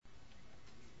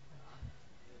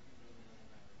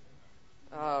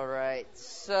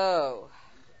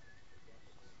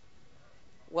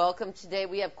welcome today.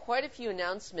 We have quite a few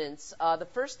announcements. The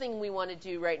first thing we want to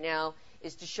do right now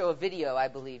is to show a video, I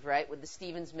believe, right? With the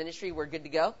Stevens Ministry, we're good to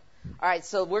go? All right,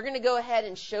 so we're going to go ahead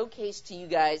and showcase to you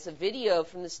guys a video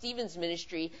from the Stevens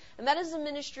Ministry, and that is a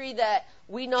ministry that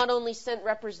we not only sent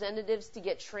representatives to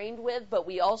get trained with, but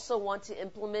we also want to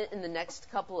implement in the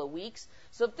next couple of weeks.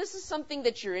 So if this is something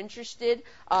that you're interested,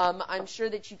 I'm sure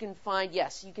that you can find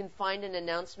an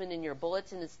announcement in your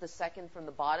bulletin. It's the second from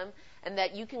the bottom, and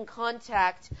that you can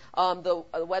contact the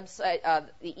website,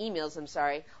 the emails,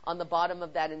 on the bottom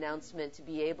of that announcement to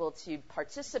be able to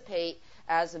participate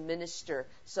as a minister.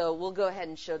 So we'll go ahead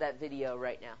and show that video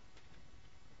right now.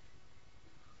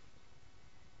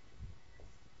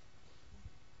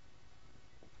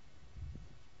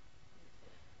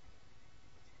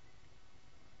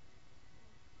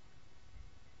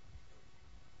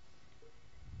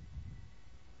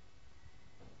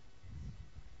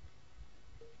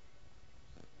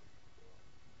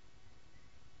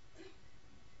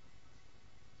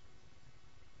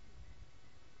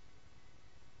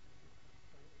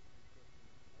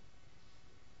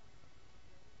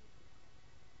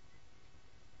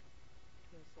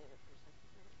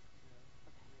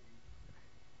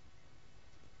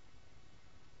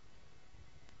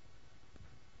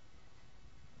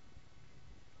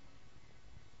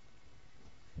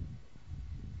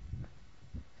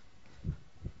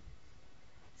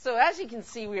 So as you can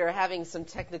see, we are having some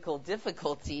technical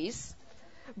difficulties.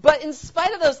 But in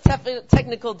spite of those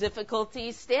technical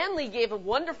difficulties, Stanley gave a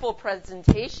wonderful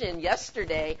presentation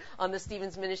yesterday on the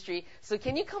Stevens Ministry. So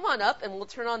can you come on up and we'll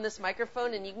turn on this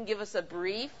microphone and you can give us a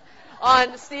brief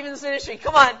on Stevens Ministry.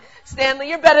 Come on, Stanley,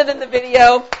 you're better than the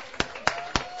video.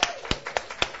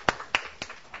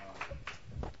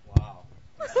 Wow.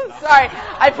 Sorry,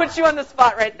 I put you on the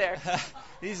spot right there.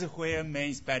 This is where man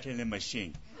is better than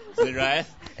machine. Is that right?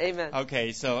 Amen.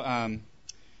 Okay, so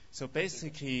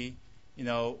basically,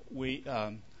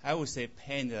 I would say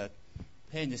pain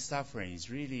and suffering is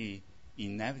really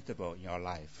inevitable in our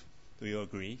life. Do you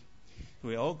agree?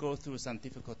 We all go through some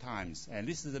difficult times, and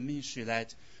this is the ministry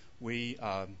that we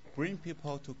bring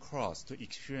people to cross to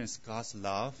experience God's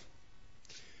love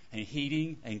and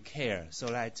healing and care, so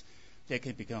that they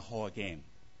can become whole again.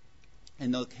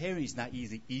 And caring is not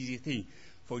easy thing.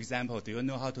 For example, do you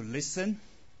know how to listen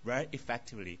very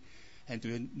effectively? And do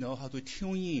you know how to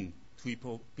tune in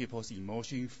to people's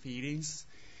emotion, feelings?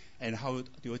 And how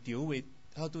to deal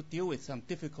with some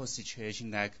difficult situation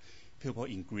like people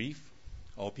in grief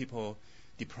or people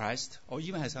depressed or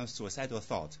even have some suicidal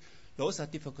thoughts? Those are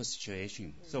difficult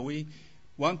situations. So we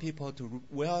want people to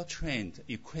well trained,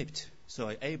 equipped,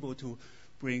 so able to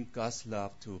bring God's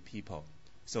love to people.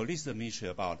 So this is the ministry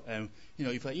about.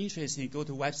 If you're interested, go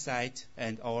to website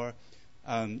or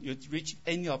you reach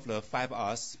any of the 5 of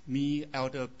us, me,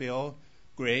 Elder Bill,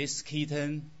 Grace,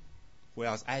 Keaton, who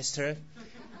else? Esther.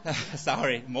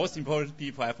 Sorry, most important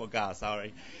people I forgot,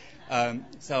 sorry.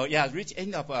 Reach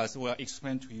any of us, we'll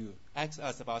explain to you. Ask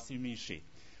us about the ministry.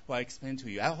 We'll explain to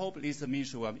you. I hope this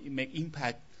ministry will make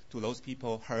impact to those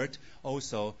people hurt,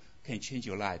 also can change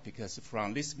your life, because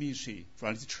from this ministry,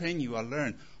 from this training, you will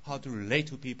learn how to relate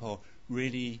to people,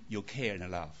 really you care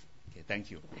and love. Okay,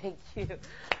 thank you. Thank you.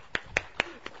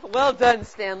 Well done,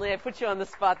 Stanley. I put you on the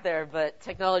spot there, but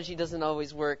technology doesn't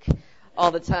always work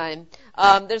all the time.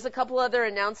 There's a couple other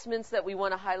announcements that we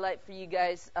want to highlight for you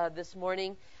guys this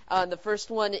morning. The first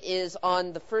one is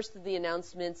on the first of the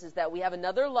announcements is that we have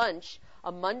another lunch,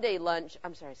 a Sunday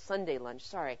lunch,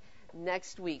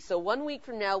 next week. So 1 week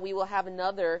from now, we will have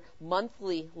another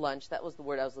monthly lunch. That was the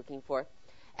word I was looking for.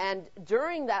 And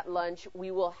during that lunch, we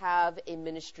will have a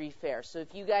ministry fair. So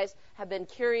if you guys have been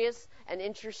curious and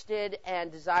interested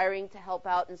and desiring to help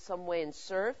out in some way and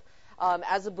serve,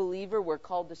 as a believer, we're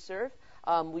called to serve.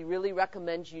 We really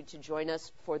recommend you to join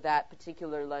us for that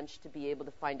particular lunch to be able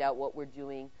to find out what we're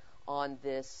doing on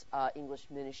this English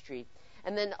ministry.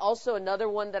 And then also another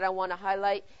one that I want to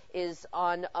highlight is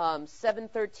on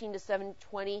 7/13 to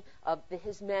 7/20 of the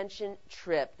His Mansion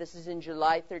trip. This is in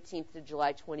July 13th to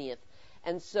July 20th.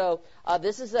 And so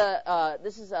this is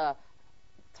a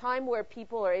time where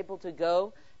people are able to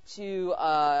go to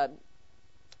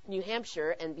New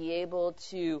Hampshire and be able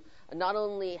to not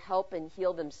only help and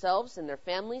heal themselves and their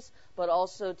families, but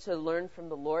also to learn from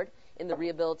the Lord in the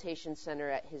Rehabilitation Center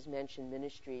at His Mansion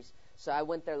Ministries. So I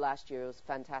went there last year. It was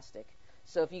fantastic.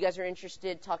 So if you guys are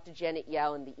interested, talk to Janet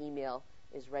Yao, and the email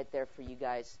is right there for you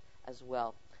guys as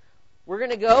well. We're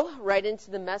going to go right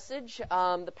into the message.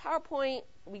 The PowerPoint,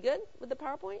 we good with the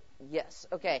PowerPoint? Yes.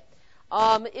 Okay.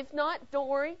 If not, don't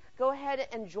worry. Go ahead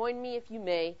and join me, if you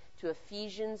may, to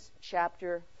Ephesians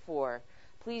chapter 4.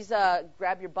 Please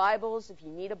grab your Bibles. If you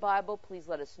need a Bible, please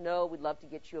let us know. We'd love to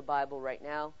get you a Bible right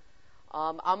now.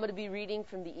 I'm going to be reading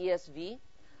from the ESV,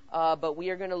 but we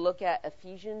are going to look at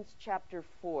Ephesians chapter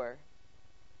 4,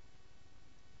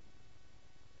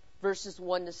 verses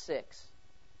 1 to 6.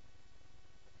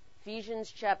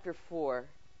 Ephesians chapter 4,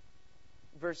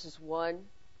 verses 1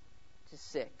 to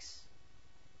 6.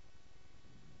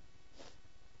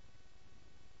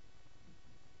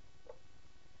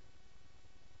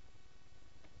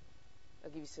 I'll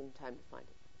give you some time to find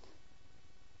it.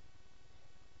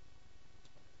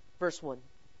 Verse 1.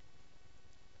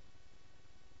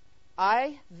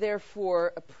 I,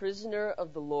 therefore, a prisoner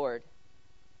of the Lord,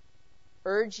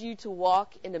 urge you to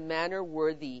walk in a manner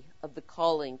worthy of the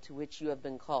calling to which you have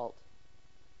been called,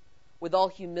 with all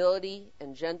humility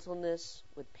and gentleness,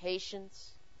 with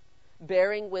patience,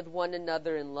 bearing with one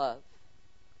another in love,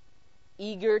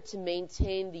 eager to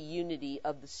maintain the unity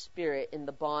of the Spirit in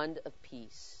the bond of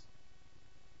peace.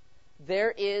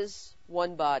 There is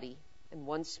one body and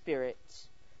one Spirit,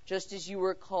 just as you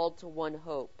were called to one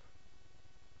hope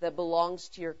that belongs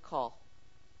to your call.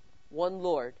 One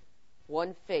Lord,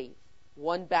 one faith,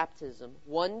 one baptism,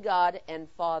 one God and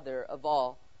Father of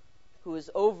all, who is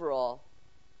over all,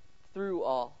 through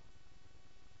all,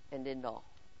 and in all.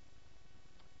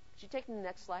 Could you take the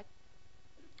next slide?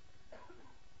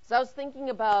 So I was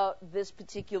thinking about this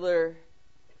particular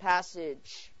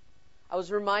passage. I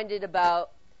was reminded about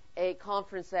a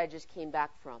conference that I just came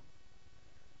back from.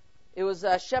 It was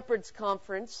a Shepherd's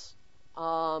Conference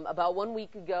about 1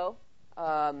 week ago.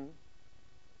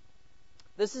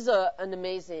 This is an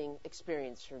amazing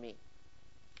experience for me.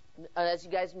 As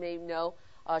you guys may know,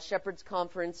 Shepherd's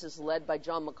Conference is led by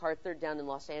John MacArthur down in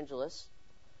Los Angeles.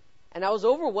 And I was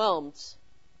overwhelmed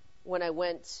when I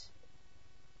went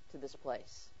to this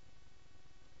place.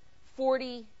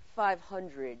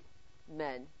 4,500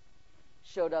 men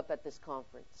showed up at this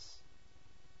conference.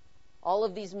 All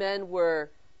of these men were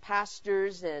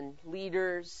pastors and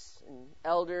leaders and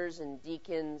elders and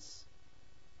deacons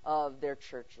of their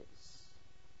churches.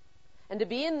 And to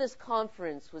be in this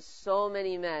conference with so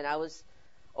many men, I was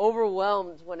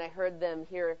overwhelmed when I heard them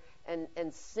hear and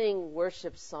sing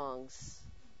worship songs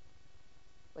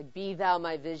like Be Thou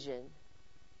My Vision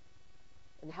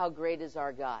and How Great Is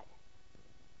Our God.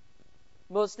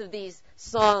 Most of these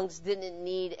songs didn't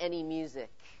need any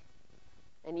music,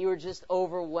 and you were just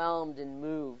overwhelmed and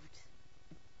moved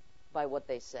by what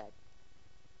they said.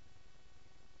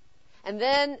 And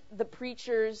then the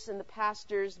preachers and the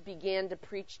pastors began to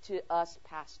preach to us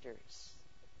pastors.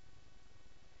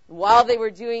 And while they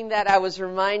were doing that, I was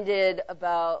reminded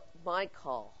about my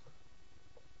call.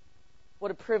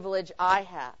 What a privilege I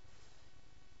have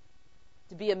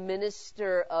to be a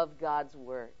minister of God's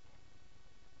Word.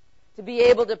 To be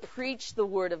able to preach the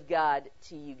Word of God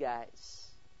to you guys.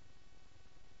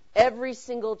 Every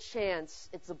single chance,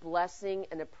 it's a blessing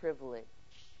and a privilege.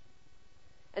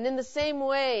 And in the same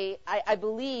way, I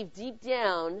believe deep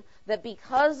down that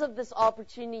because of this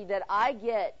opportunity that I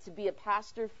get to be a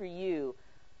pastor for you,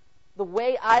 the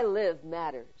way I live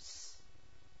matters.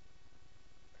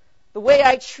 The way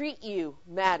I treat you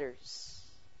matters.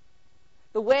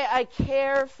 The way I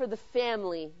care for the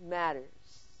family matters.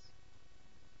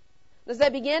 As I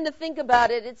began to think about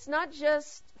it, it's not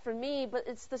just for me, but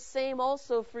it's the same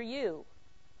also for you.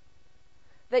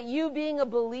 That you being a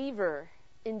believer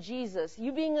in Jesus,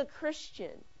 you being a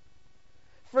Christian,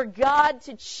 for God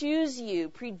to choose you,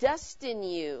 predestine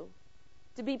you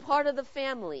to be part of the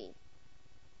family,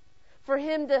 for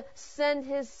Him to send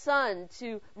His Son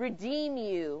to redeem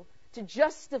you, to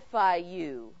justify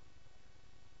you,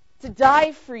 to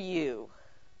die for you,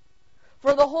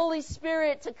 for the Holy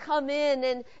Spirit to come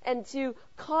in and to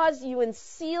cause you and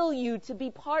seal you to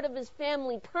be part of His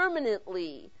family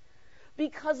permanently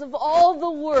because of all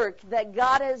the work that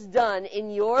God has done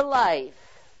in your life.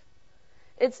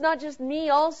 It's not just me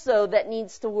also that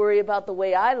needs to worry about the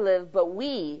way I live, but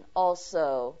we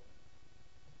also,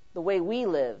 the way we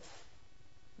live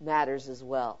matters as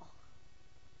well.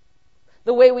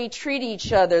 The way we treat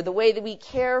each other, the way that we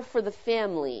care for the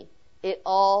family, it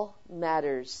all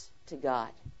matters to God.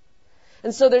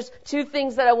 And so there's two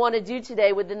things that I want to do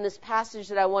today within this passage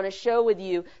that I want to share with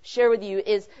you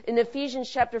is in Ephesians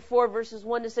chapter 4 verses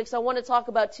 1 to 6, I want to talk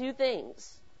about two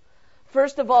things.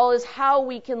 First of all is how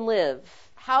we can live.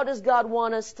 How does God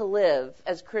want us to live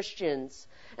as Christians?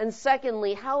 And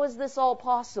secondly, how is this all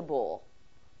possible?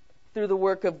 Through the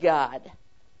work of God.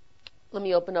 Let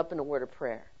me open up in a word of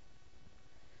prayer.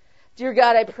 Dear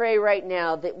God, I pray right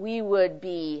now that we would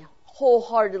be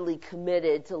wholeheartedly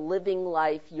committed to living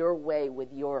life your way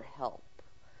with your help.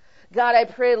 God, I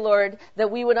pray, Lord,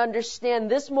 that we would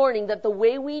understand this morning that the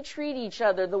way we treat each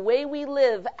other, the way we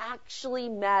live, actually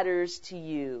matters to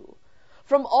you.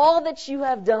 From all that you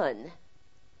have done,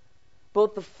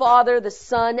 both the Father, the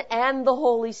Son, and the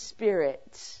Holy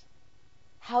Spirit,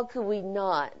 how could we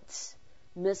not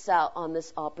miss out on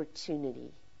this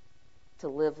opportunity to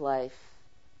live life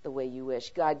the way you wish?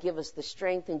 God, give us the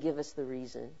strength and give us the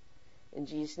reason. In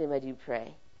Jesus' name I do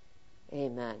pray.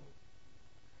 Amen.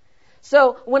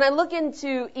 So when I look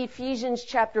into Ephesians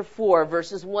chapter 4,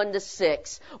 verses 1 to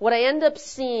 6, what I end up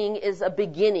seeing is a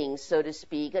beginning, so to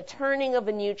speak, a turning of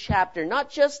a new chapter, not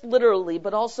just literally,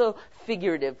 but also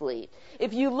figuratively.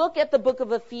 If you look at the book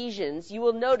of Ephesians, you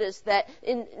will notice that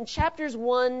in chapters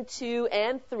 1, 2,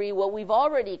 and 3, what we've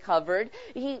already covered,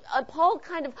 Paul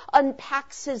kind of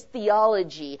unpacks his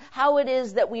theology, how it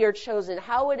is that we are chosen,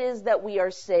 how it is that we are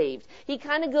saved. He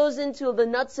kind of goes into the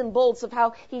nuts and bolts of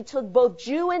how he took both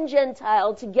Jew and Gentile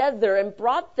together and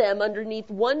brought them underneath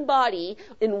one body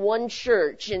in one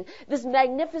church. And this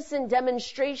magnificent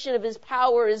demonstration of his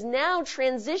power is now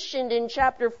transitioned in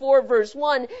chapter 4, verse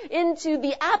 1 into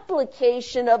the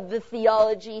application of the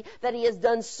theology that he has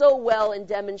done so well in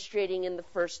demonstrating in the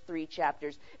first 3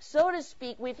 chapters. So to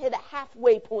speak, we've hit a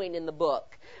halfway point in the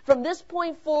book. From this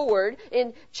point forward,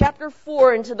 in chapter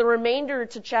 4 into the remainder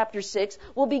to chapter 6,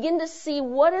 we'll begin to see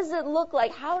what does it look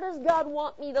like? How does God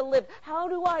want me to live? How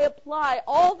do I apply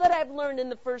all that I've learned in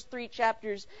the first 3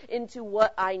 chapters into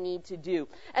what I need to do?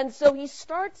 And so he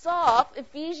starts off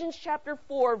Ephesians chapter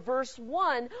 4, verse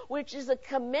 1, which is a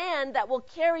command that will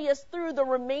carry us through the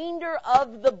remainder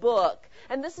of the book.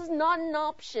 And this is not an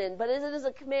option, but it is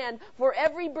a command for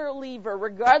every believer,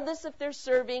 regardless if they're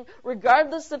serving,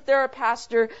 regardless if they're a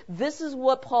pastor. This is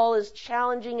what Paul is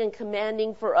challenging and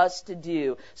commanding for us to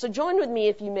do. So join with me,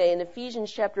 if you may, in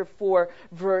Ephesians chapter 4,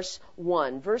 verse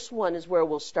 1. Verse 1 is where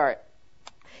we'll start.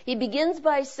 He begins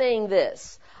by saying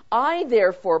this: I,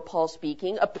 therefore, Paul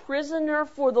speaking, a prisoner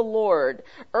for the Lord,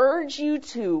 urge you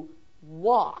to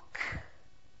walk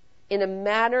in a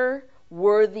manner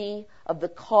worthy of the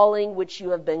calling which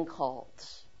you have been called.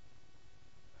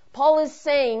 Paul is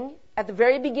saying at the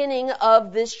very beginning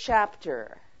of this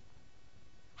chapter,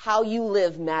 how you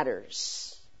live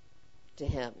matters to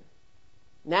him,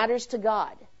 matters to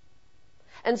God.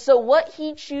 And so what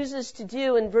he chooses to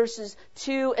do in verses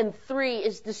 2 and 3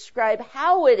 is describe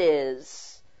how it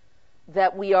is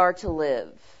that we are to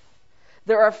live.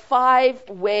 There are 5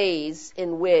 ways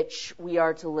in which we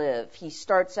are to live. He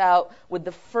starts out with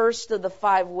the first of the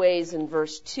 5 ways in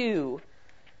verse 2.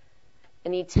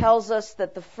 And he tells us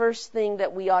that the first thing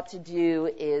that we ought to do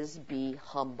is be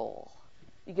humble.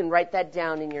 You can write that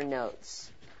down in your notes.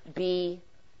 Be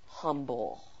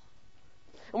humble.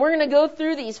 And we're going to go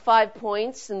through these 5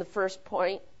 points in the first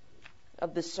point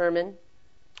of the sermon.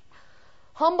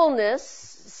 Humbleness,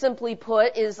 simply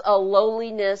put, is a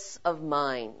lowliness of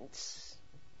mind.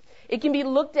 It can be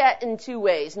looked at in 2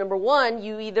 ways. Number 1,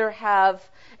 you either have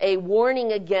a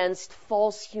warning against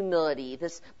false humility,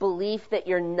 this belief that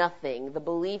you're nothing, the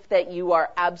belief that you are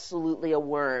absolutely a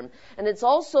worm. And it's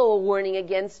also a warning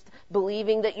against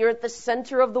believing that you're at the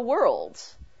center of the world,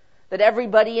 that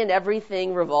everybody and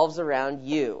everything revolves around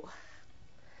you.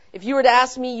 If you were to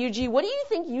ask me, Yuji, what do you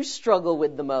think you struggle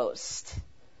with the most?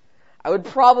 I would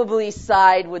probably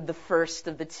side with the first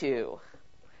of the 2.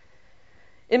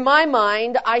 In my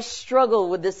mind, I struggle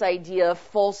with this idea of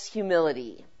false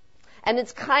humility. And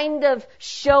it's kind of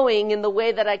showing in the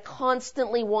way that I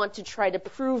constantly want to try to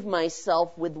prove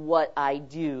myself with what I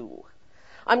do.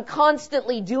 I'm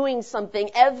constantly doing something.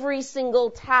 Every single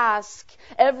task,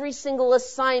 every single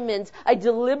assignment, I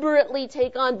deliberately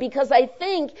take on because I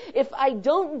think if I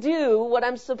don't do what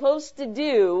I'm supposed to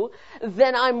do,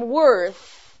 then I'm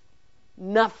worth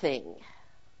nothing.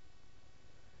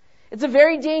 It's a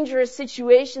very dangerous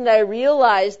situation that I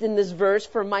realized in this verse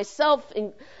for myself.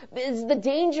 Is the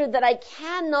danger that I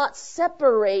cannot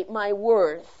separate my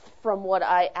worth from what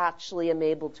I actually am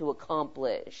able to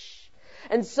accomplish.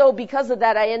 And so because of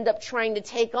that, I end up trying to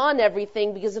take on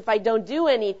everything, because if I don't do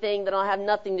anything, then I'll have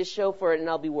nothing to show for it and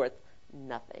I'll be worth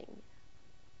nothing.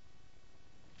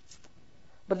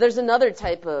 But there's another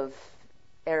type of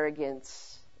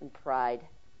arrogance and pride.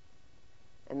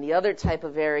 And the other type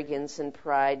of arrogance and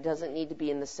pride doesn't need to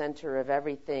be in the center of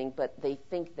everything, but they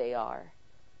think they are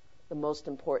the most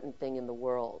important thing in the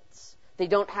world. They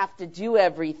don't have to do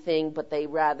everything, but they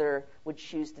rather would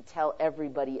choose to tell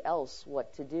everybody else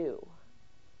what to do.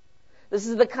 This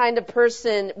is the kind of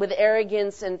person with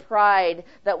arrogance and pride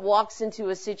that walks into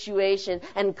a situation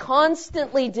and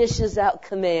constantly dishes out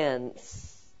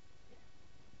commands.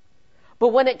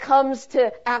 But when it comes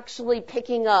to actually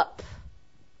picking up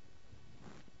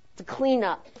to clean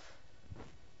up,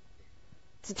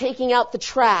 to taking out the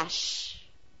trash.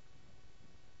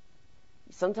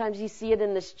 Sometimes you see it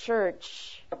in this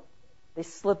church. They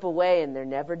slip away and they're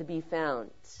never to be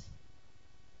found.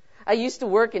 I used to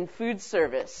work in food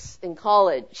service in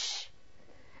college.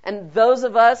 And those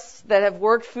of us that have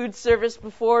worked food service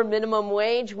before, minimum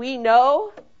wage, we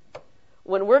know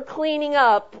when we're cleaning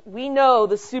up, we know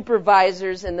the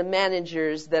supervisors and the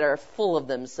managers that are full of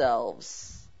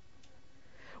themselves.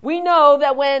 We know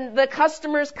that when the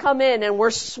customers come in and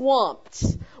we're swamped,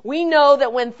 we know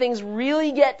that when things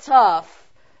really get tough,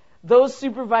 those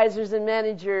supervisors and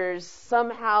managers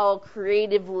somehow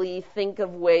creatively think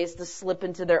of ways to slip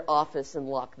into their office and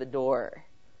lock the door.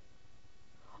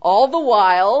 All the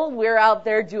while, we're out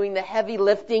there doing the heavy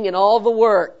lifting and all the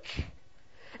work.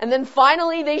 And then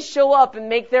finally they show up and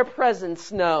make their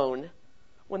presence known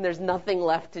when there's nothing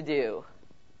left to do.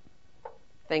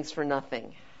 Thanks for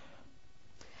nothing.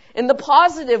 In the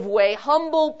positive way,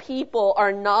 humble people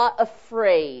are not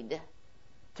afraid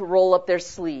to roll up their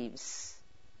sleeves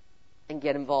and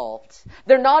get involved.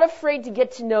 They're not afraid to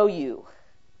get to know you.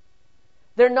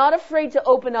 They're not afraid to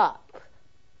open up.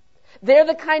 They're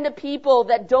the kind of people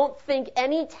that don't think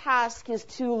any task is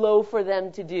too low for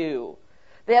them to do.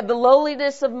 They have the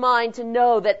lowliness of mind to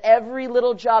know that every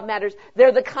little job matters.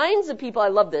 They're the kinds of people, I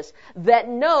love this, that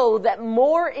know that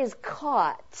more is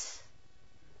caught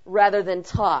rather than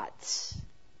taught.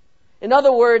 In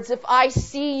other words, if I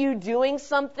see you doing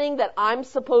something that I'm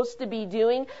supposed to be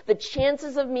doing, the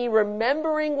chances of me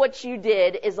remembering what you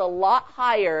did is a lot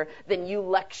higher than you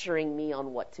lecturing me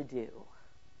on what to do.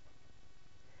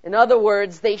 In other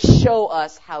words, they show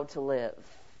us how to live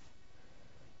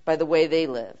by the way they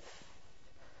live.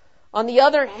 On the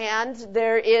other hand,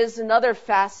 there is another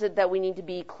facet that we need to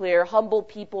be clear. Humble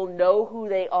people know who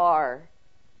they are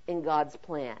in God's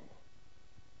plan.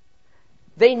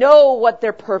 They know what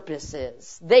their purpose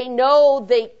is. They know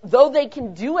though they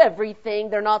can do everything,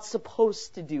 they're not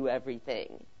supposed to do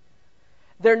everything.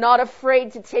 They're not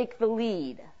afraid to take the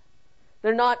lead.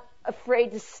 They're not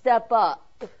afraid to step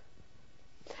up.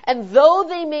 And though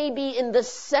they may be in the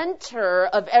center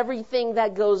of everything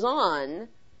that goes on,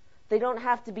 they don't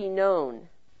have to be known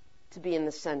to be in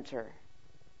the center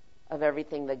of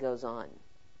everything that goes on.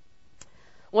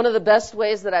 One of the best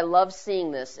ways that I love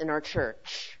seeing this in our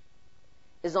church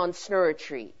is on Snow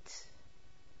Retreat.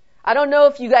 I don't know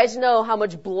if you guys know how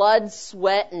much blood,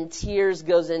 sweat, and tears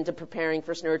goes into preparing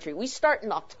for Snow Retreat. We start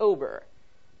in October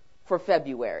for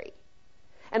February.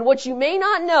 And what you may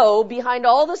not know, behind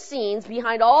all the scenes,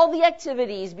 behind all the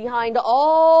activities, behind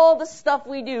all the stuff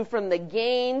we do, from the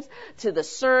games, to the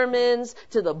sermons,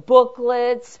 to the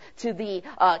booklets, to the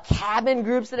cabin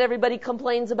groups that everybody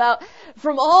complains about,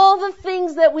 from all the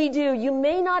things that we do, you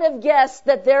may not have guessed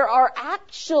that there are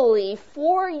actually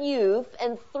 4 youth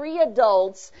and 3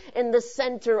 adults in the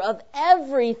center of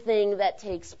everything that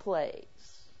takes place.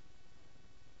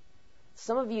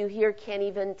 Some of you here can't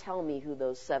even tell me who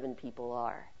those 7 people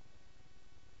are.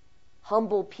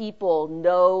 Humble people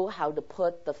know how to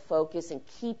put the focus and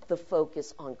keep the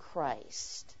focus on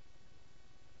Christ.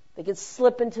 They could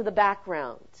slip into the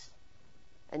background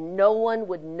and no one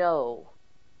would know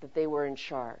that they were in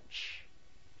charge.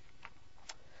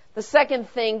 The second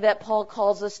thing that Paul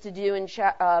calls us to do in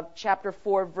chapter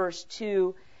 4, verse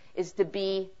 2 is to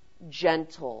be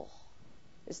gentle.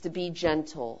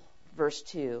 Verse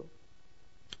 2.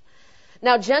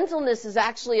 Now, gentleness is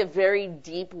actually a very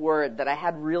deep word that I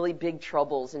had really big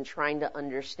troubles in trying to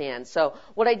understand. So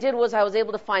what I did was I was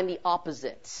able to find the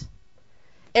opposite.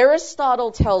 Aristotle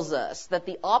tells us that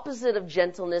the opposite of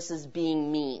gentleness is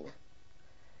being mean.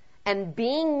 And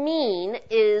being mean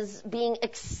is being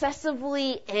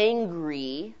excessively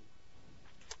angry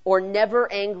or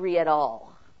never angry at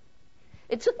all.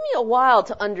 It took me a while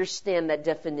to understand that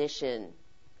definition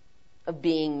of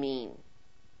being mean.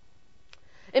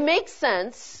 It makes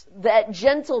sense that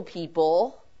gentle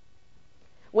people,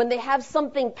 when they have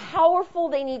something powerful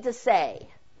they need to say,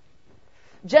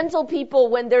 gentle people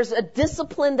when there's a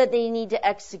discipline that they need to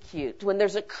execute, when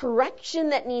there's a correction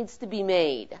that needs to be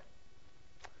made,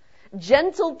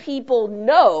 gentle people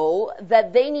know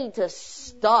that they need to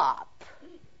stop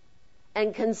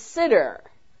and consider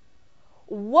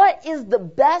what is the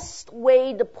best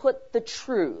way to put the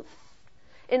truth.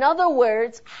 In other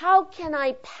words, how can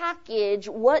I package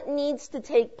what needs to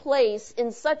take place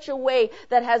in such a way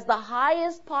that has the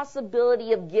highest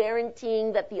possibility of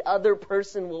guaranteeing that the other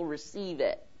person will receive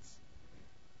it?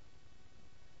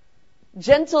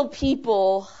 Gentle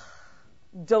people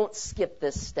don't skip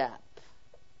this step.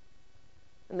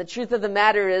 And the truth of the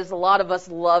matter is, a lot of us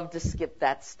love to skip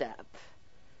that step.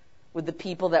 with the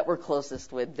people that we're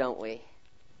closest with, don't we?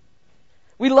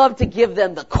 We love to give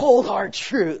them the cold, hard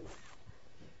truth.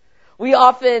 We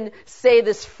often say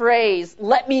this phrase,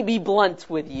 let me be blunt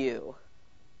with you.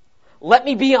 Let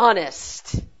me be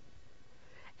honest.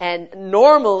 And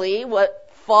normally what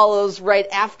follows right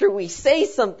after we say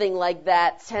something like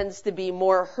that tends to be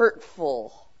more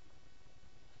hurtful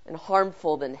and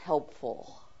harmful than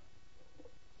helpful.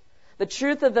 The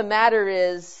truth of the matter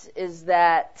is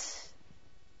that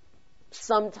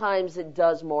sometimes it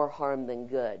does more harm than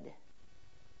good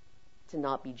to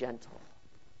not be gentle.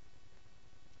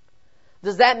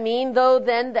 Does that mean, though,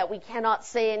 then, that we cannot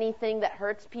say anything that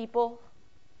hurts people?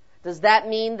 Does that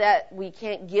mean that we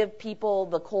can't give people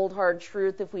the cold, hard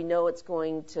truth if we know it's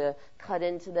going to cut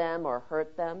into them or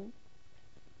hurt them?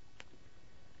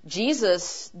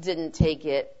 Jesus didn't take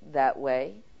it that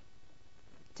way,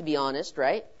 to be honest,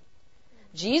 right?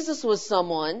 Jesus was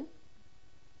someone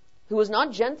who was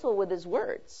not gentle with his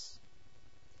words.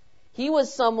 He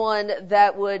was someone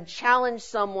that would challenge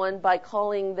someone by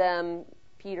calling them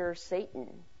Peter, Satan.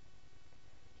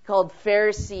 He called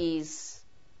Pharisees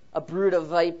a brood of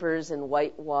vipers and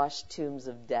whitewashed tombs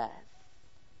of death.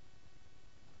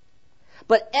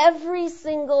 But every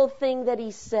single thing that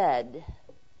he said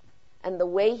and the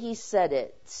way he said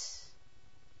it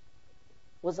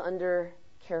was under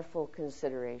careful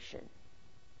consideration.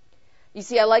 You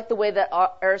see, I like the way that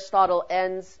Aristotle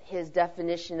ends his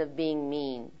definition of being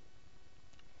mean.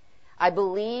 I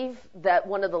believe that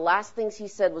one of the last things he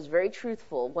said was very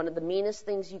truthful. One of the meanest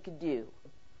things you could do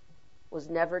was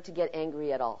never to get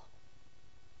angry at all.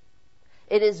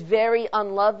 It is very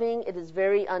unloving. It is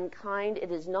very unkind.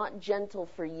 It is not gentle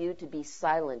for you to be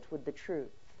silent with the truth.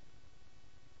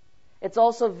 It's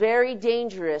also very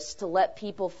dangerous to let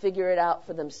people figure it out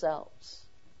for themselves.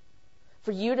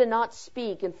 For you to not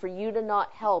speak and for you to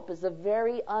not help is a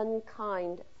very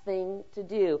unkind thing to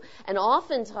do. And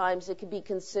oftentimes it can be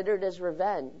considered as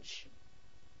revenge.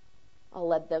 I'll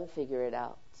let them figure it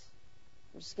out.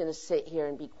 I'm just going to sit here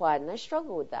and be quiet. And I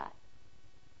struggle with that.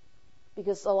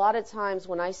 Because a lot of times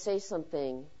when I say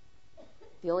something,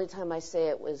 the only time I say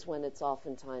it was when it's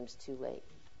oftentimes too late.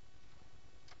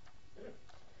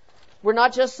 We're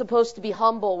not just supposed to be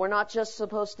humble. We're not just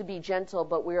supposed to be gentle,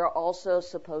 but we are also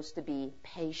supposed to be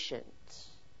patient.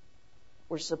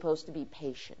 We're supposed to be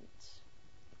patient.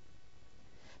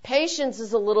 Patience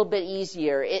is a little bit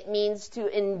easier. It means to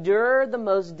endure the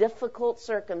most difficult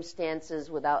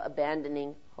circumstances without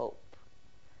abandoning hope.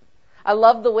 I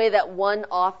love the way that one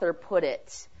author put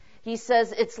it. He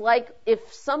says it's like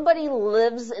if somebody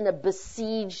lives in a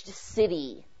besieged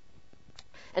city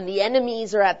and the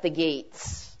enemies are at the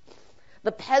gates.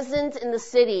 The peasant in the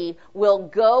city will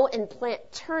go and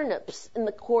plant turnips in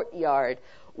the courtyard,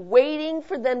 waiting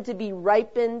for them to be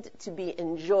ripened to be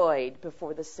enjoyed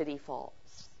before the city falls.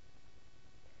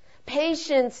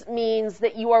 Patience means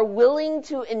that you are willing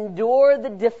to endure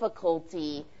the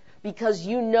difficulty because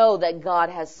you know that God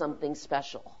has something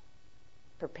special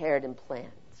prepared and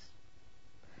planned.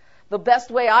 The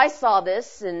best way I saw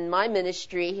this in my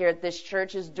ministry here at this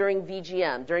church is during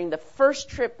VGM, during the first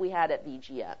trip we had at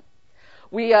VGM.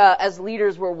 We, as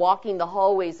leaders, were walking the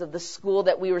hallways of the school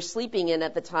that we were sleeping in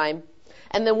at the time.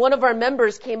 And then one of our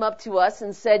members came up to us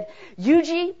and said,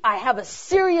 Yuji, I have a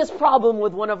serious problem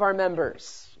with one of our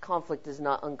members. Conflict is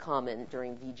not uncommon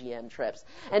during VGM trips.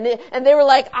 And they were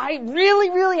like, I really,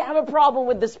 really have a problem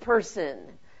with this person.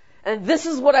 And this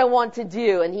is what I want to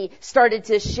do. And he started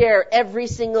to share every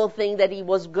single thing that he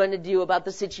was going to do about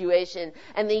the situation.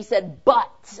 And then he said,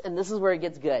 but, and this is where it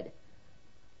gets good,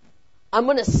 I'm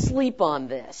going to sleep on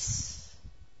this.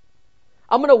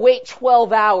 I'm going to wait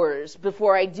 12 hours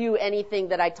before I do anything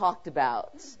that I talked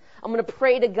about. I'm going to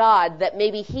pray to God that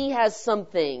maybe He has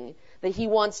something that He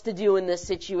wants to do in this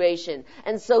situation.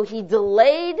 And so he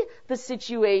delayed the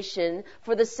situation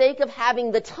for the sake of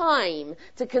having the time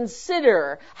to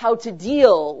consider how to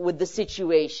deal with the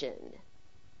situation.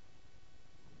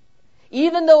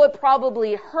 Even though it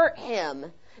probably hurt him,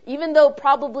 even though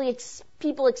probably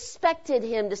people expected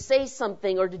him to say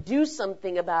something or to do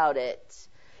something about it,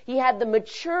 he had the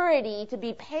maturity to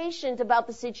be patient about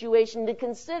the situation, to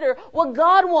consider what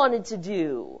God wanted to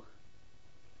do.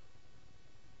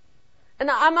 And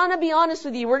I'm going to be honest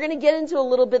with you. We're going to get into a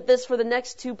little bit this for the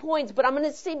next 2 points, but I'm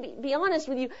going to be honest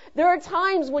with you. There are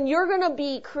times when you're going to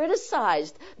be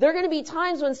criticized. There are going to be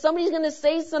times when somebody's going to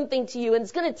say something to you and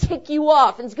it's going to tick you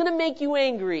off and it's going to make you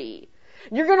angry.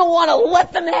 You're going to want to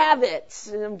let them have it.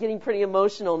 And I'm getting pretty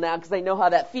emotional now because I know how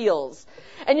that feels.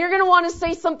 And you're going to want to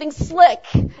say something slick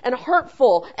and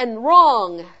hurtful and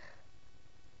wrong.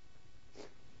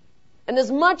 And as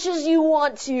much as you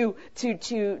want to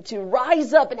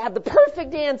rise up and have the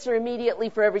perfect answer immediately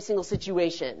for every single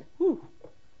situation,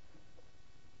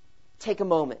 take a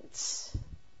moment.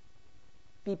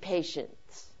 Be patient.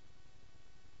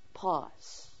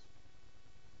 Pause.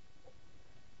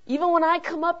 Even when I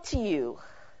come up to you,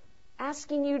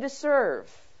 asking you to serve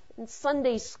in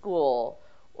Sunday school,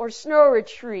 or snow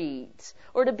retreat,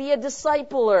 or to be a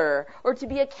discipler, or to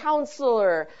be a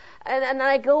counselor, and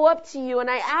I go up to you and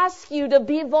I ask you to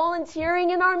be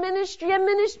volunteering in our ministry at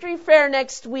Ministry Fair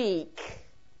next week.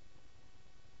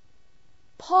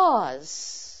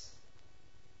 Pause.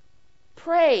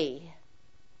 Pray.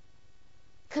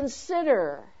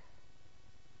 Consider.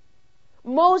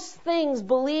 Most things,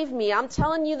 believe me, I'm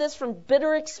telling you this from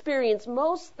bitter experience,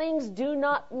 most things do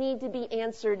not need to be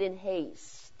answered in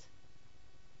haste.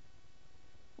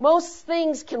 Most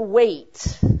things can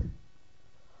wait.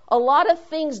 A lot of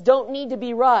things don't need to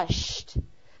be rushed.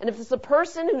 And if it's a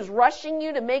person who's rushing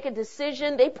you to make a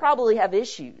decision, they probably have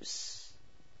issues.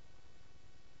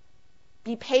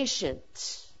 Be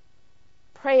patient.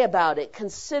 Pray about it.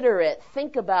 Consider it.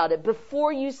 Think about it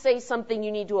before you say something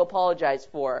you need to apologize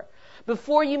for.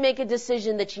 Before you make a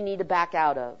decision that you need to back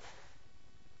out of.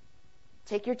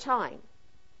 Take your time.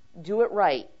 Do it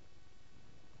right.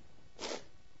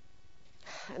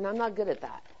 And I'm not good at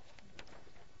that.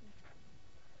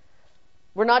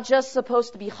 We're not just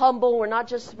supposed to be humble. We're not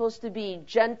just supposed to be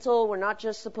gentle. We're not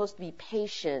just supposed to be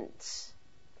patient.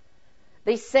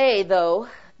 They say, though,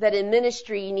 that in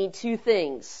ministry you need two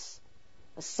things.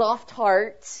 A soft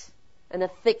heart and a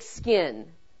thick skin.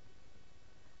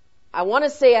 I want to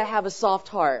say I have a soft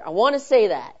heart. I want to say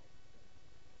that.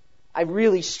 I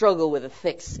really struggle with a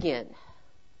thick skin.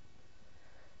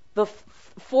 The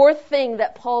fourth thing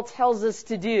that Paul tells us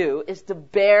to do is to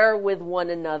bear with one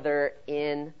another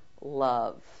in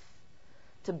love.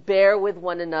 To bear with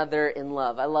one another in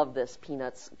love. I love this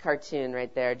Peanuts cartoon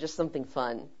right there. Just something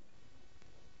fun.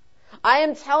 I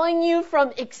am telling you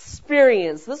from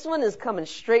experience. This one is coming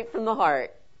straight from the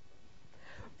heart.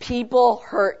 People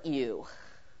hurt you.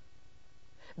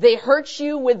 They hurt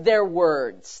you with their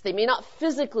words. They may not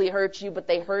physically hurt you, but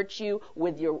they hurt you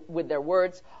with their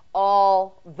words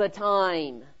all the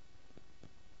time.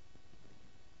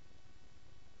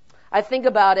 I think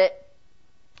about it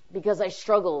because I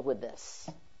struggle with this.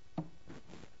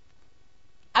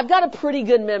 I've got a pretty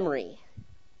good memory.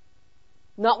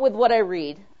 Not with what I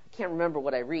read. I can't remember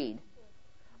what I read.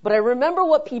 But I remember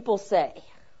what people say.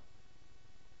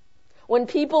 When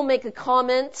people make a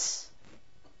comment,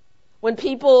 when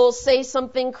people say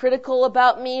something critical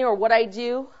about me or what I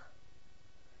do,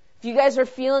 if you guys are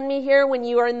feeling me here when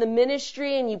you are in the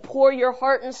ministry and you pour your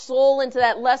heart and soul into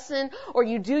that lesson, or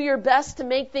you do your best to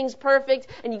make things perfect,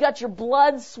 and you got your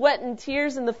blood, sweat, and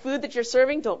tears in the food that you're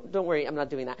serving, don't worry, I'm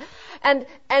not doing that. And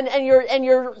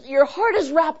your heart is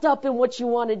wrapped up in what you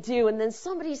want to do, and then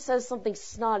somebody says something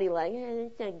snotty like,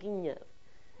 it's not good enough.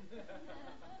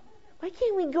 Why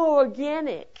can't we go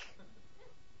organic?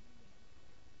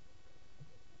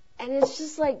 And it's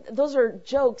just like, those are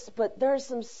jokes, but there are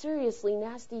some seriously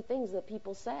nasty things that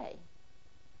people say.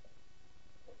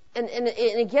 And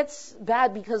it gets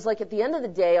bad because, like, at the end of the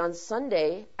day, on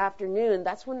Sunday afternoon,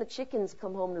 that's when the chickens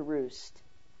come home to roost.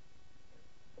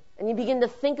 And you begin to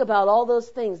think about all those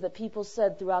things that people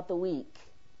said throughout the week.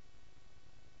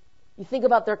 You think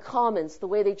about their comments, the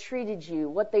way they treated you,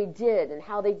 what they did, and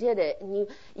how they did it. And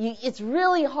it's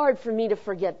really hard for me to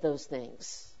forget those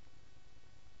things.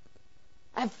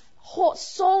 I've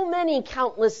so many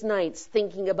countless nights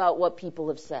thinking about what people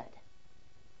have said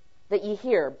that you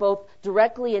hear, both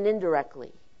directly and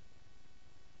indirectly.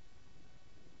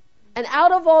 And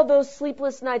out of all those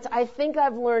sleepless nights, I think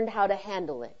I've learned how to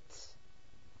handle it.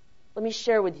 Let me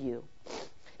share with you.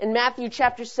 In Matthew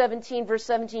chapter 17, verse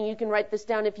 17, you can write this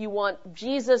down if you want.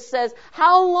 Jesus says,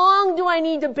 "How long do I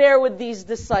need to bear with these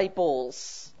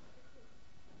disciples?"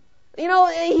 You know,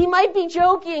 he might be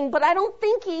joking, but I don't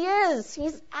think he is.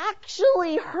 He's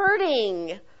actually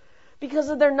hurting because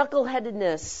of their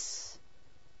knuckleheadedness.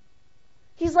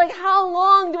 He's like, how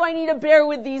long do I need to bear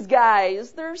with these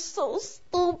guys? They're so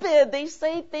stupid. They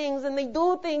say things and they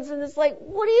do things, and it's like,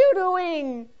 what are you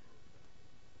doing?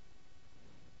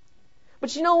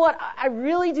 But you know what? I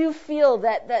really do feel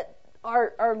that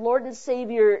our Lord and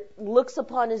Savior looks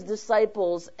upon his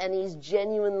disciples and he's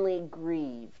genuinely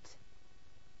grieved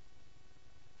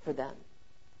for them.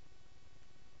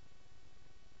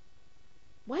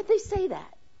 Why'd they say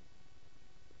that?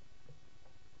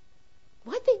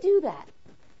 Why'd they do that?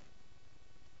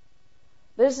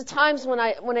 There's times when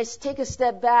I take a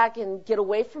step back and get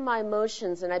away from my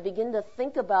emotions and I begin to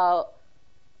think about,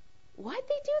 why'd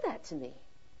they do that to me?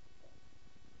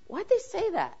 Why'd they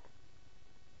say that?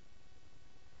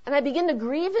 And I begin to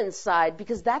grieve inside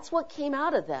because that's what came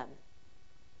out of them.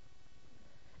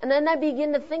 And then I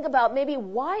begin to think about maybe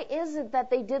why is it that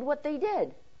they did what they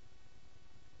did?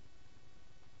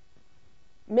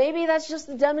 Maybe that's just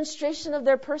a demonstration of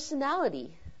their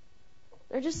personality.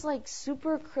 They're just like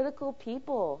super critical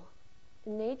people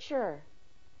in nature.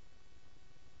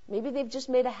 Maybe they've just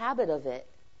made a habit of it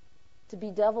to be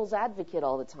devil's advocate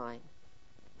all the time.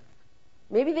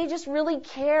 Maybe they just really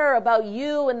care about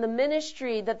you and the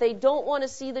ministry that they don't want to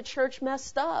see the church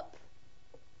messed up.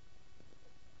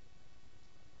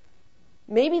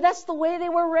 Maybe that's the way they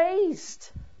were raised.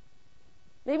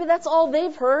 Maybe that's all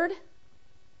they've heard.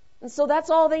 And so that's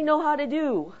all they know how to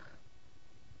do.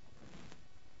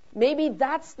 Maybe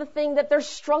that's the thing that they're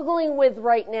struggling with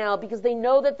right now because they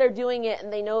know that they're doing it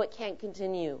and they know it can't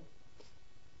continue.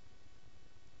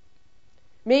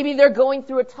 Maybe they're going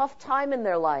through a tough time in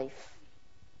their life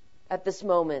at this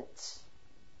moment.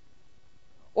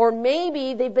 Or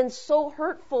maybe they've been so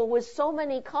hurtful with so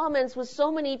many comments, with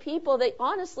so many people that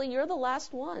honestly you're the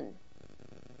last one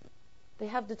they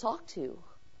have to talk to.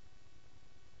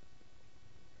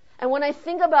 And when I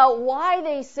think about why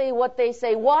they say what they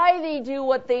say, why they do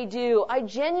what they do, I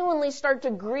genuinely start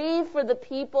to grieve for the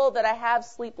people that I have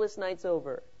sleepless nights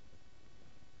over.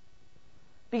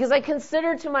 Because I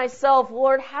consider to myself,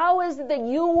 Lord, how is it that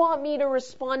you want me to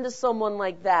respond to someone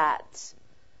like that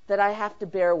I have to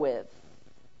bear with?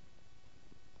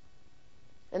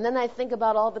 And then I think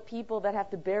about all the people that have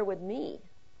to bear with me,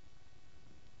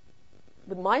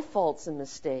 with my faults and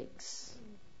mistakes.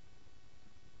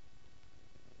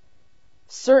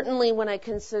 Certainly when I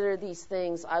consider these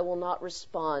things, I will not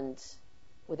respond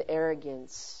with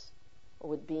arrogance or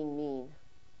with being mean.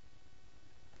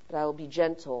 But I will be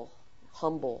gentle,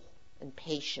 humble, and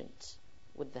patient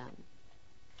with them.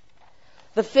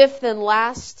 The fifth and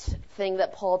last thing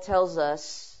that Paul tells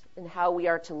us in how we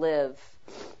are to live,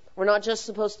 we're not just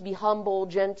supposed to be humble,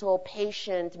 gentle,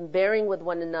 patient, and bearing with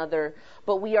one another,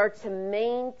 but we are to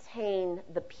maintain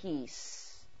the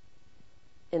peace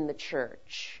in the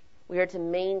church. We are to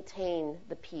maintain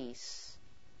the peace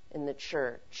in the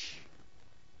church.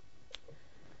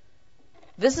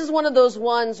 This is one of those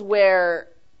ones where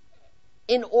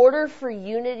in order for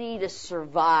unity to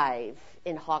survive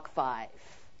in Hawk 5,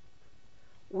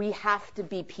 we have to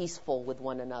be peaceful with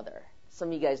one another. Some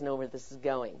of you guys know where this is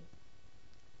going.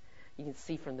 You can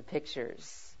see from the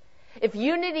pictures. If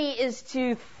unity is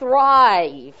to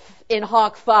thrive in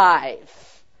Hawk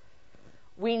 5,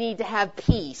 we need to have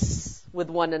peace with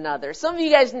one another. Some of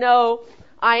you guys know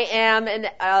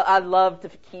I love to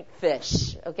keep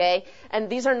fish, okay? And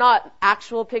these are not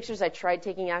actual pictures. I tried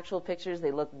taking actual pictures.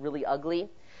 They look really ugly.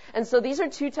 And so these are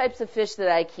two types of fish that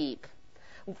I keep.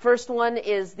 First one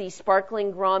is the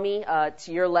sparkling gourami,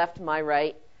 to your left, my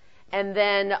right. And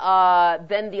then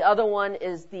the other one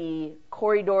is the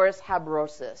Corydoras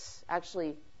habrosus.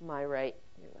 Actually, my right,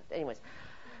 your left. Anyways.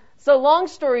 So long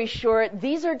story short,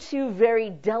 these are two very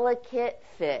delicate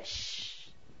fish,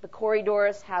 the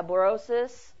Corydoras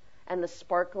habrosus and the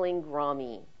sparkling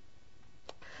gourami.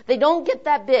 They don't get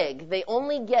that big. They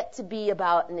only get to be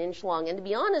about an inch long. And to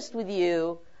be honest with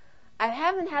you, I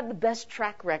haven't had the best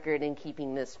track record in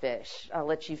keeping this fish. I'll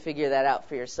let you figure that out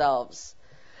for yourselves.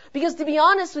 Because to be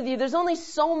honest with you, there's only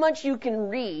so much you can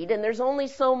read, and there's only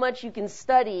so much you can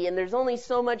study, and there's only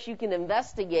so much you can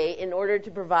investigate in order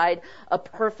to provide a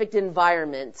perfect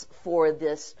environment for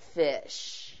this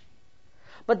fish.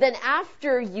 But then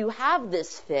after you have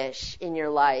this fish in your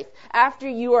life, after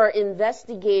you are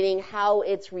investigating how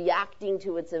it's reacting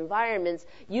to its environments,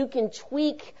 you can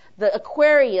tweak the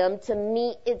aquarium to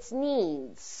meet its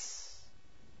needs.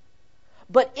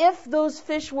 But if those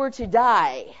fish were to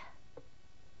die,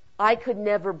 I could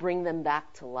never bring them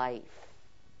back to life.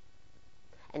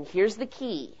 And here's the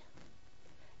key.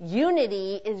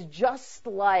 Unity is just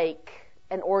like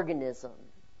an organism.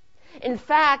 In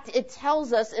fact, it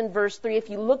tells us in verse 3, if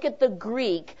you look at the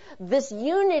Greek, this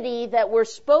unity that we're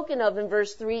spoken of in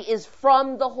verse 3 is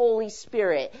from the Holy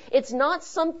Spirit. It's not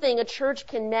something a church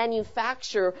can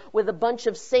manufacture with a bunch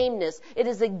of sameness. It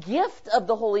is a gift of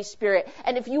the Holy Spirit.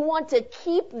 And if you want to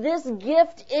keep this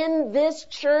gift in this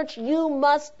church, you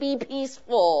must be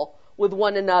peaceful with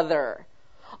one another.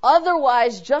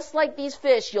 Otherwise, just like these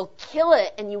fish, you'll kill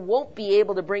it and you won't be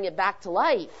able to bring it back to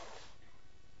life.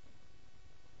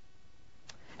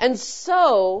 And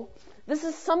so, this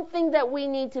is something that we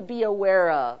need to be aware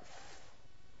of.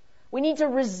 We need to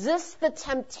resist the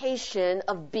temptation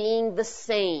of being the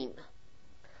same.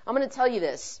 I'm going to tell you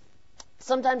this.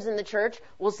 Sometimes in the church,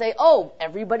 we'll say, oh,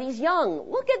 everybody's young.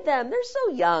 Look at them. They're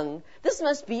so young. This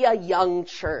must be a young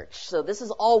church. So this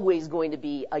is always going to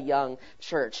be a young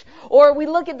church. Or we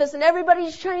look at this and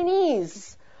everybody's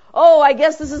Chinese. Oh, I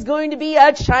guess this is going to be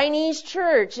a Chinese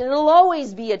church, and it'll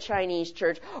always be a Chinese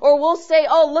church. Or we'll say,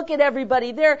 oh, look at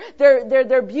everybody.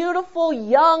 They're beautiful,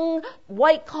 young,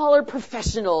 white-collar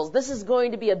professionals. This is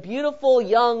going to be a beautiful,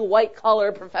 young,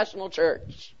 white-collar professional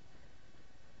church.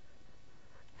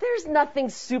 There's nothing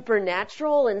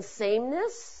supernatural in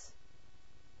sameness.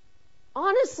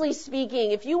 Honestly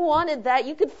speaking, if you wanted that,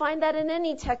 you could find that in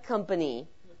any tech company,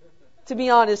 to be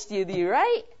honest with you,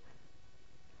 right?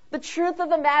 The truth of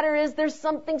the matter is there's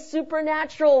something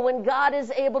supernatural when God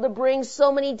is able to bring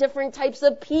so many different types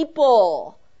of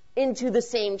people into the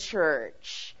same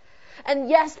church. And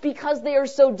yes, because they are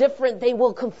so different, they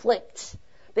will conflict.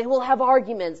 They will have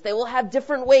arguments. They will have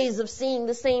different ways of seeing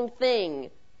the same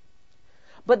thing.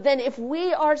 But then if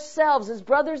we ourselves, as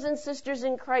brothers and sisters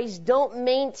in Christ, don't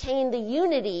maintain the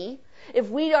unity, if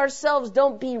we ourselves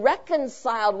don't be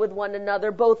reconciled with one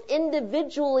another, both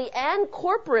individually and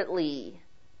corporately,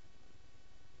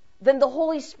 then the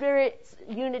Holy Spirit's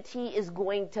unity is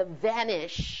going to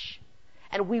vanish.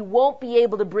 And we won't be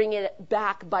able to bring it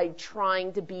back by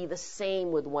trying to be the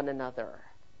same with one another.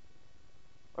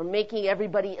 Or making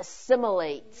everybody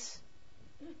assimilate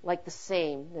like the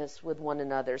sameness with one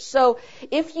another. So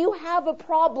if you have a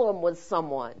problem with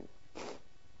someone,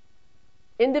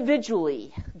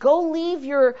 individually, go leave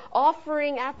your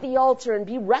offering at the altar and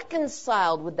be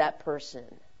reconciled with that person.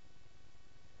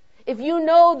 If you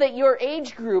know that your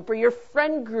age group or your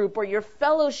friend group or your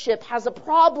fellowship has a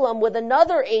problem with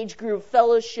another age group,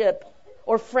 fellowship,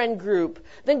 or friend group,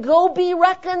 then go be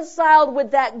reconciled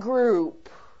with that group.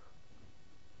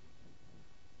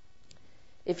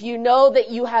 If you know that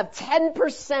you have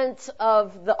 10%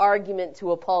 of the argument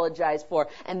to apologize for,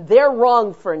 and they're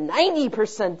wrong for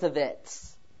 90% of it,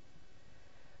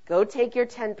 go take your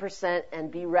 10%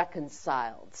 and be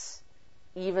reconciled,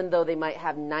 even though they might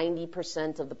have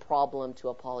 90% of the problem to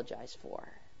apologize for.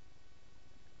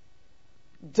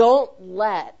 Don't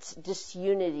let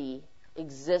disunity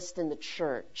exist in the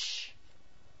church,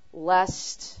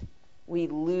 lest we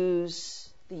lose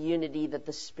the unity that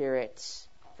the Spirit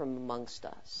from amongst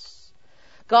us.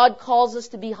 God calls us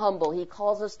to be humble. He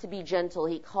calls us to be gentle.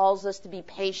 He calls us to be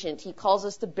patient. He calls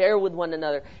us to bear with one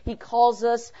another. He calls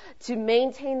us to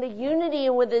maintain the unity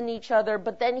within each other,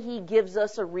 but then He gives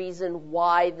us a reason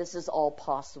why this is all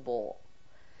possible.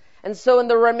 And so in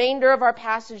the remainder of our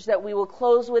passage that we will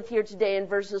close with here today in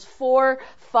verses 4,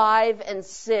 5, and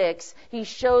 6, He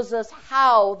shows us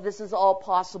how this is all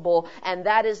possible, and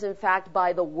that is in fact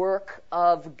by the work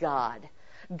of God.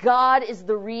 God is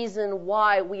the reason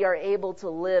why we are able to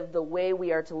live the way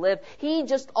we are to live. He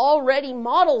just already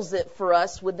models it for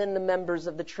us within the members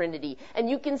of the Trinity. And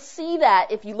you can see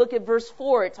that if you look at verse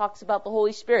 4, it talks about the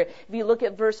Holy Spirit. If you look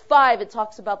at verse 5, it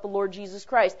talks about the Lord Jesus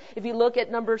Christ. If you look at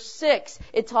number 6,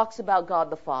 it talks about God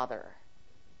the Father.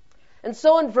 And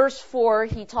so in verse 4,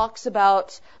 he talks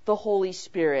about the Holy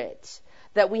Spirit,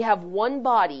 that we have one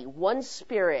body, one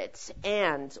Spirit,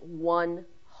 and one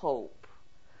hope.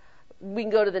 We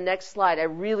can go to the next slide. I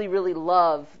really, really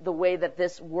love the way that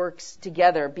this works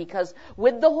together, because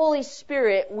with the Holy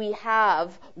Spirit, we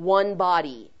have one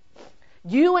body.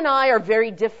 You and I are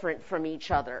very different from each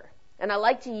other. And I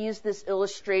like to use this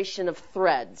illustration of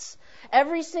threads.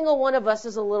 Every single one of us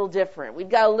is a little different. We've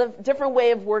got a different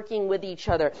way of working with each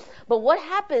other. But what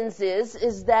happens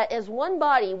is that as one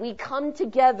body, we come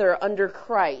together under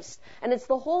Christ. And it's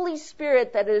the Holy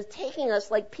Spirit that is taking us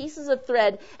like pieces of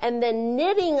thread and then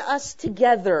knitting us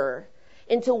together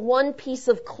into one piece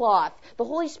of cloth. The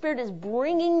Holy Spirit is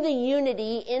bringing the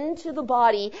unity into the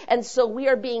body, and so we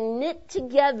are being knit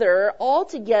together, all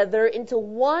together, into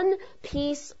one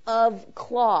piece of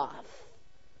cloth.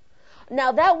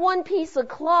 Now, that one piece of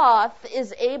cloth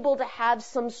is able to have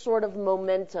some sort of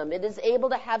momentum. It is able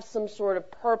to have some sort of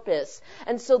purpose.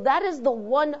 And so that is the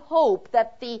one hope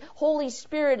that the Holy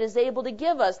Spirit is able to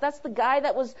give us. That's the guy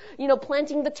that was,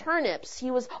 planting the turnips.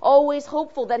 He was always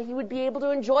hopeful that he would be able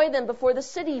to enjoy them before the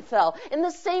city fell. In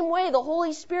the same way, the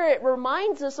Holy Spirit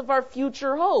reminds us of our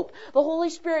future hope. The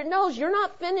Holy Spirit knows you're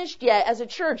not finished yet as a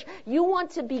church. You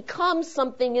want to become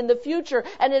something in the future.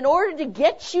 And in order to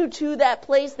get you to that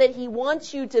place that He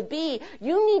wants you to be,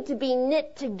 you need to be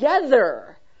knit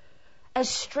together as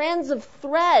strands of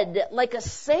thread, like a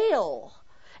sail.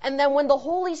 And then when the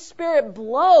Holy Spirit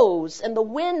blows and the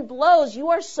wind blows, you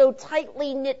are so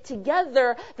tightly knit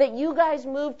together that you guys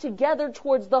move together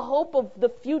towards the hope of the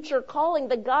future calling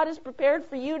that God has prepared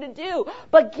for you to do.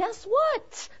 But guess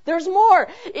what? There's more.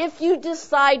 If you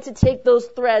decide to take those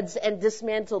threads and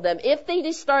dismantle them, if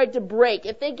they start to break,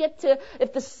 if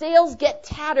the sails get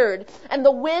tattered and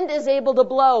the wind is able to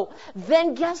blow,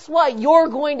 then guess what? You're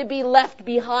going to be left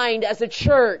behind as a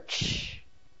church.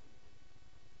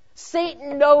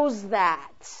 Satan knows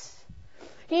that.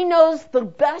 He knows the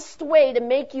best way to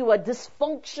make you a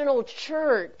dysfunctional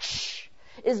church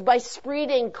is by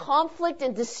spreading conflict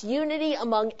and disunity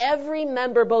among every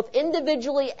member, both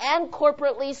individually and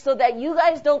corporately, so that you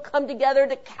guys don't come together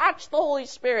to catch the Holy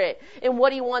Spirit in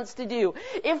what He wants to do.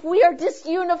 If we are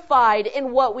disunified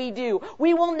in what we do,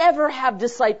 we will never have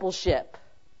discipleship.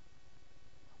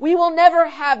 We will never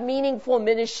have meaningful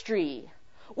ministry.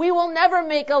 We will never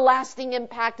make a lasting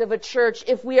impact of a church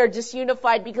if we are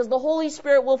disunified, because the Holy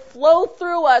Spirit will flow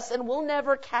through us and we'll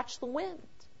never catch the wind.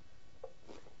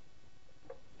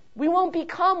 We won't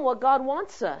become what God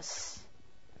wants us.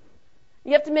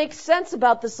 You have to make sense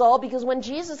about this all, because when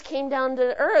Jesus came down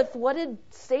to earth, what did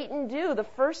Satan do? The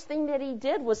first thing that he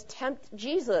did was tempt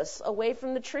Jesus away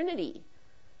from the Trinity.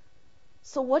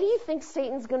 So what do you think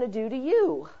Satan's going to do to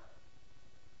you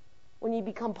when you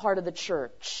become part of the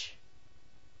church?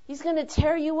 He's going to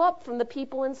tear you up from the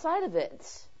people inside of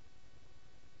it.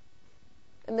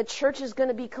 And the church is going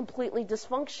to be completely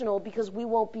dysfunctional because we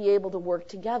won't be able to work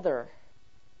together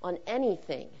on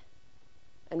anything.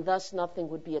 And thus nothing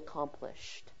would be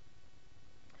accomplished.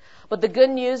 But the good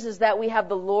news is that we have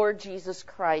the Lord Jesus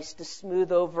Christ to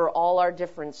smooth over all our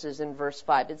differences in verse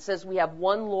 5. It says we have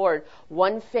one Lord,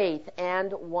 one faith,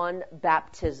 and one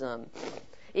baptism.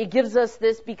 It gives us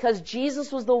this because Jesus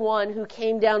was the one who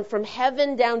came down from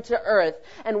heaven down to earth.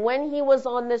 And when He was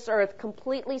on this earth,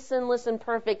 completely sinless and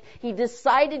perfect, He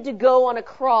decided to go on a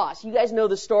cross. You guys know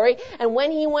the story. And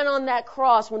when He went on that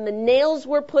cross, when the nails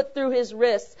were put through His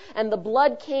wrists and the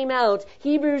blood came out,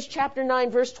 Hebrews chapter 9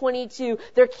 verse 22,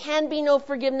 there can be no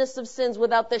forgiveness of sins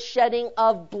without the shedding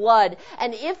of blood.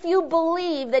 And if you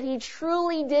believe that He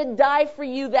truly did die for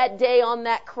you that day on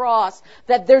that cross,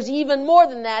 that there's even more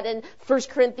than that in 1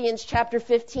 Corinthians chapter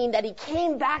 15, that He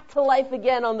came back to life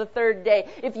again on the third day.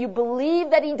 If you believe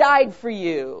that He died for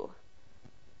you,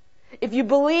 if you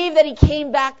believe that He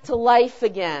came back to life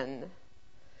again,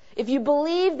 if you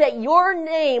believe that your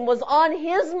name was on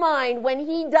His mind when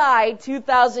He died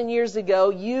 2,000 years ago,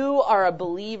 you are a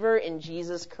believer in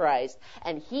Jesus Christ,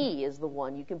 and He is the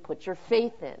one you can put your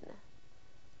faith in.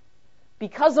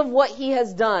 Because of what He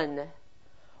has done,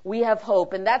 we have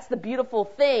hope, and that's the beautiful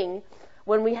thing.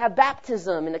 When we have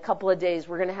baptism in a couple of days,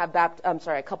 we're going to have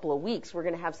a couple of weeks, we're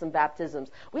going to have some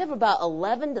baptisms. We have about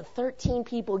 11 to 13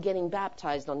 people getting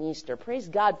baptized on Easter. Praise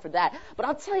God for that. But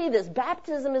I'll tell you this,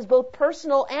 baptism is both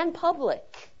personal and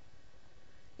public.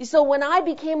 So when I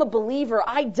became a believer,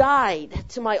 I died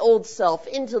to my old self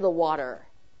into the water,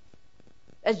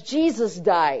 as Jesus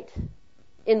died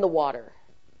in the water.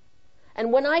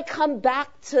 And when I come back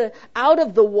out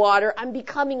of the water, I'm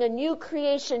becoming a new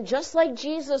creation, just like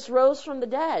Jesus rose from the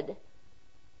dead.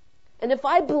 And if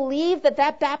I believe that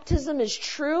that baptism is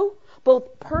true,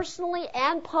 both personally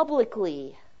and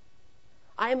publicly,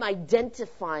 I am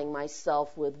identifying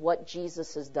myself with what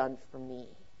Jesus has done for me.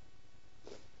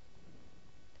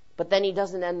 But then He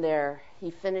doesn't end there.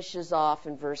 He finishes off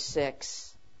in verse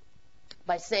 6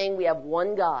 by saying we have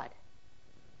one God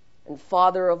and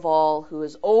Father of all, who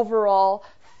is over all,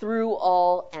 through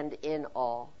all, and in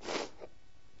all.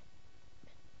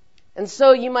 And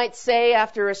so you might say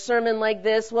after a sermon like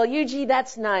this, well, Eugene,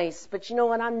 that's nice, but you know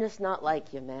what? I'm just not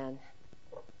like you, man.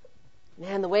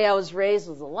 Man, the way I was raised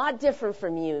was a lot different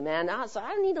from you, man. So I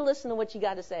don't need to listen to what you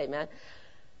got to say, man.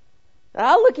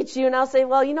 I'll look at you and I'll say,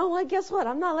 well, you know what? Guess what?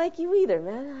 I'm not like you either,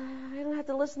 man. I don't have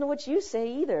to listen to what you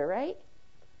say either, right?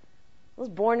 I was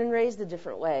born and raised a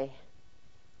different way.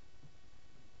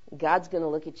 God's going to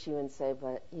look at you and say,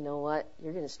 but you know what?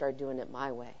 You're going to start doing it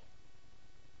my way.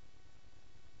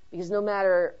 Because no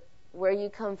matter where you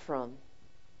come from,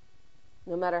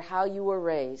 no matter how you were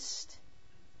raised,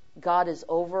 God is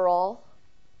over all,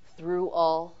 through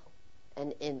all,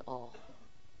 and in all.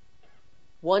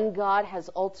 One God has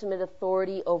ultimate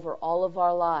authority over all of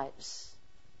our lives.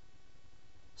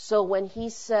 So when He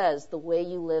says the way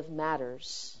you live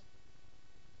matters,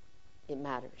 it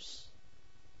matters.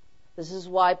 This is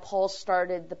why Paul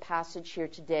started the passage here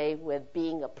today with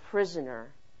being a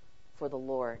prisoner for the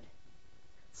Lord.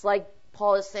 It's like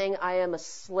Paul is saying, I am a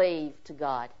slave to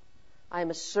God. I am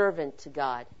a servant to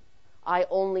God. I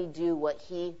only do what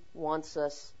He wants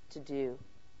us to do.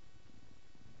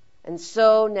 And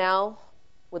so now,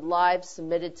 with lives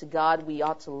submitted to God, we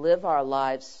ought to live our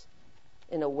lives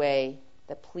in a way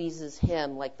that pleases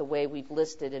Him, like the way we've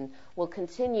listed. And we'll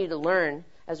continue to learn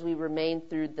as we remain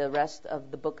through the rest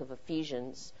of the book of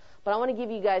Ephesians. But I want to give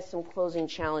you guys some closing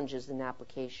challenges in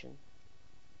application.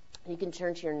 You can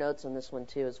turn to your notes on this one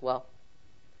too as well.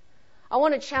 I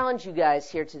want to challenge you guys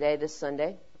here today, this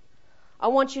Sunday. I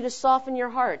want you to soften your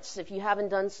hearts if you haven't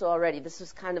done so already. This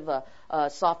is kind of a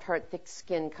soft heart, thick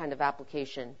skin kind of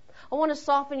application. I want to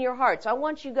soften your hearts. I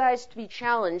want you guys to be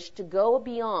challenged to go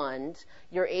beyond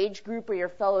your age group or your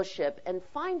fellowship and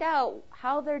find out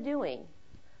how they're doing.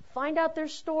 Find out their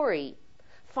story.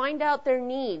 Find out their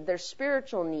need, their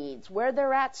spiritual needs, where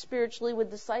they're at spiritually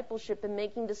with discipleship and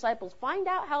making disciples. Find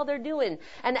out how they're doing.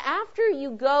 And after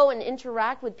you go and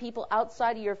interact with people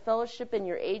outside of your fellowship and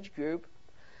your age group,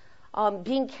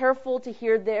 being careful to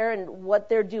hear there and what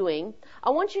they're doing,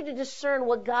 I want you to discern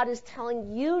what God is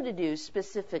telling you to do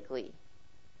specifically.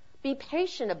 Be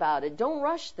patient about it. Don't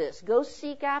rush this. Go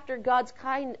seek after God's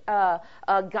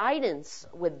guidance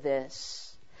with this.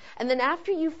 And then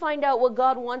after you find out what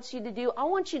God wants you to do, I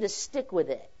want you to stick with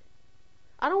it.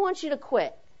 I don't want you to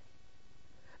quit.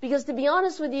 Because to be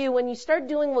honest with you, when you start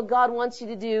doing what God wants you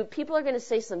to do, people are going to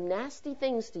say some nasty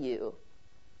things to you.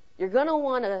 You're going to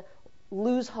want to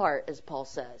lose heart, as Paul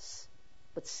says.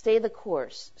 But stay the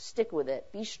course. Stick with it.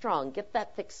 Be strong. Get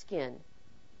that thick skin.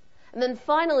 And then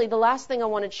finally, the last thing I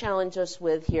want to challenge us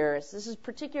with here is, this is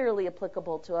particularly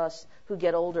applicable to us who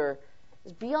get older,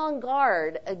 is be on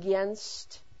guard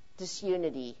against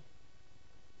disunity,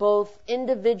 both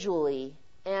individually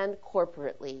and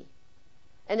corporately.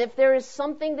 And if there is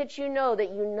something that you know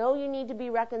you need to be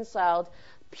reconciled,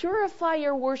 purify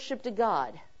your worship to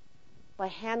God by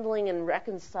handling and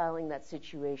reconciling that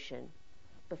situation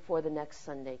before the next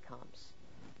Sunday comes.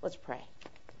 Let's pray.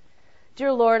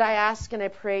 Dear Lord, I ask and I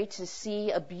pray to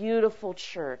see a beautiful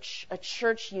church, a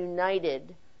church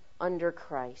united under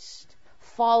Christ,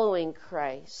 following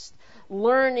Christ,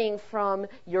 learning from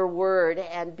your word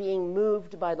and being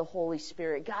moved by the Holy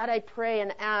Spirit. God, I pray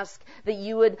and ask that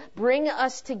you would bring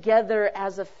us together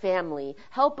as a family.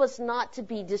 Help us not to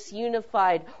be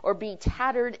disunified or be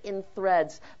tattered in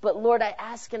threads. But Lord, I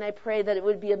ask and I pray that it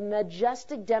would be a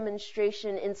majestic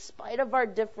demonstration in spite of our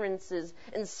differences,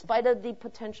 in spite of the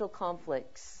potential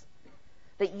conflicts,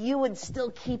 that you would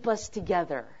still keep us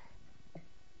together.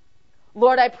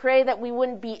 Lord, I pray that we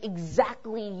wouldn't be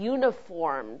exactly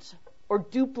uniformed or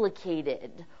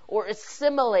duplicated or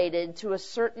assimilated to a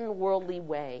certain worldly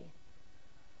way.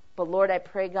 But Lord, I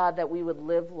pray, God, that we would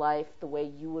live life the way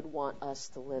you would want us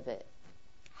to live it,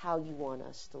 how you want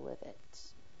us to live it.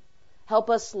 Help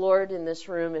us, Lord, in this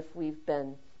room if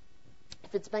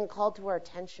it's been called to our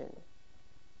attention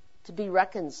to be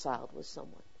reconciled with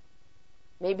someone.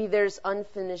 Maybe there's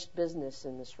unfinished business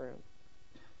in this room.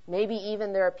 Maybe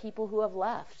even there are people who have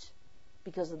left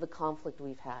because of the conflict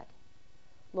we've had.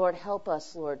 Lord, help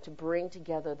us, Lord, to bring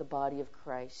together the body of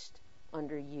Christ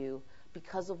under you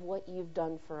because of what you've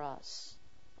done for us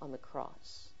on the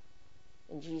cross.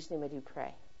 In Jesus' name I do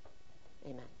pray.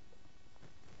 Amen.